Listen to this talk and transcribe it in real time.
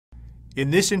In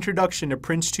this introduction to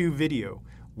PRINCE2 video,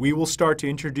 we will start to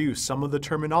introduce some of the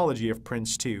terminology of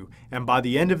PRINCE2, and by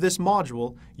the end of this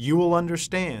module, you will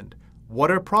understand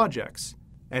what are projects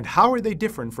and how are they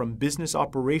different from business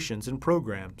operations and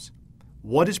programs.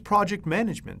 What is project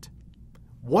management?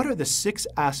 What are the 6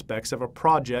 aspects of a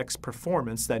project's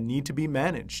performance that need to be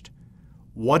managed?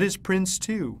 What is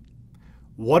PRINCE2?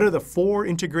 What are the 4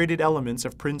 integrated elements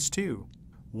of PRINCE2?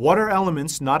 What are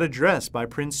elements not addressed by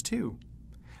PRINCE2?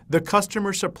 The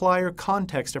customer-supplier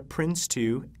context of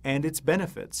PRINCE2 and its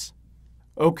benefits.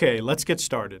 Okay, let's get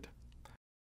started.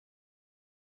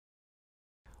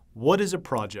 What is a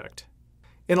project?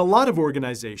 In a lot of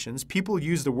organizations, people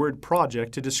use the word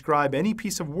project to describe any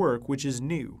piece of work which is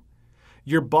new.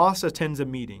 Your boss attends a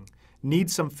meeting,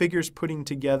 needs some figures putting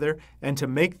together, and to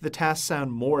make the task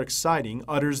sound more exciting,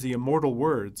 utters the immortal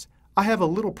words, "I have a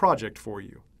little project for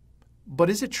you." But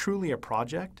is it truly a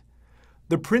project?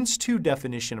 The PRINCE2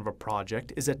 definition of a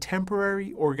project is a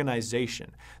temporary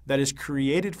organization that is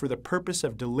created for the purpose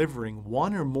of delivering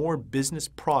one or more business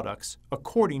products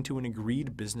according to an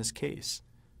agreed business case.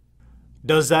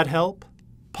 Does that help?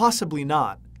 Possibly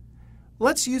not.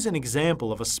 Let's use an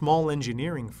example of a small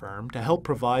engineering firm to help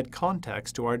provide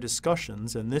context to our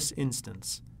discussions in this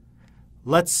instance.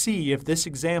 Let's see if this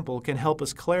example can help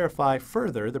us clarify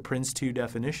further the PRINCE2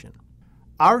 definition.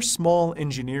 Our small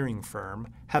engineering firm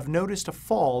have noticed a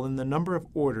fall in the number of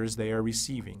orders they are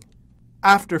receiving.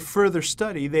 After further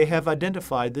study, they have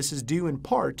identified this is due in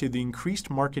part to the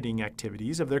increased marketing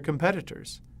activities of their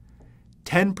competitors.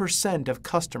 10% of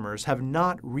customers have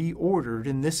not reordered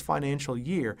in this financial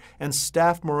year, and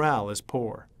staff morale is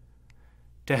poor.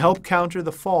 To help counter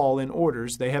the fall in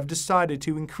orders, they have decided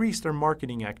to increase their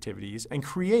marketing activities and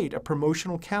create a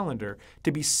promotional calendar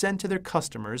to be sent to their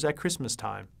customers at Christmas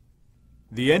time.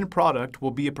 The end product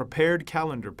will be a prepared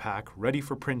calendar pack ready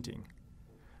for printing.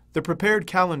 The prepared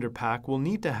calendar pack will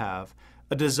need to have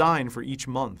a design for each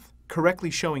month, correctly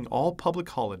showing all public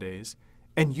holidays,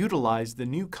 and utilize the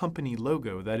new company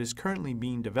logo that is currently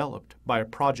being developed by a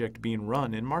project being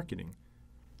run in marketing.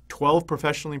 12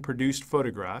 professionally produced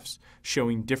photographs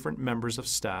showing different members of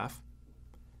staff,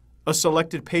 a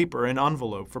selected paper and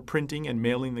envelope for printing and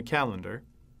mailing the calendar,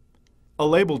 a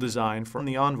label design from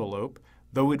the envelope,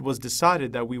 though it was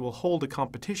decided that we will hold a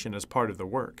competition as part of the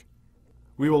work.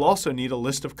 We will also need a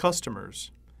list of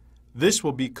customers. This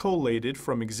will be collated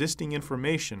from existing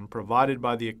information provided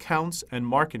by the accounts and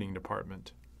marketing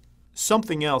department.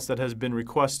 Something else that has been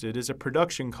requested is a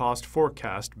production cost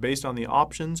forecast based on the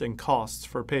options and costs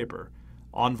for paper,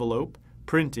 envelope,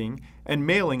 printing, and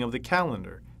mailing of the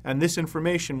calendar, and this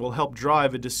information will help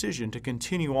drive a decision to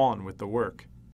continue on with the work.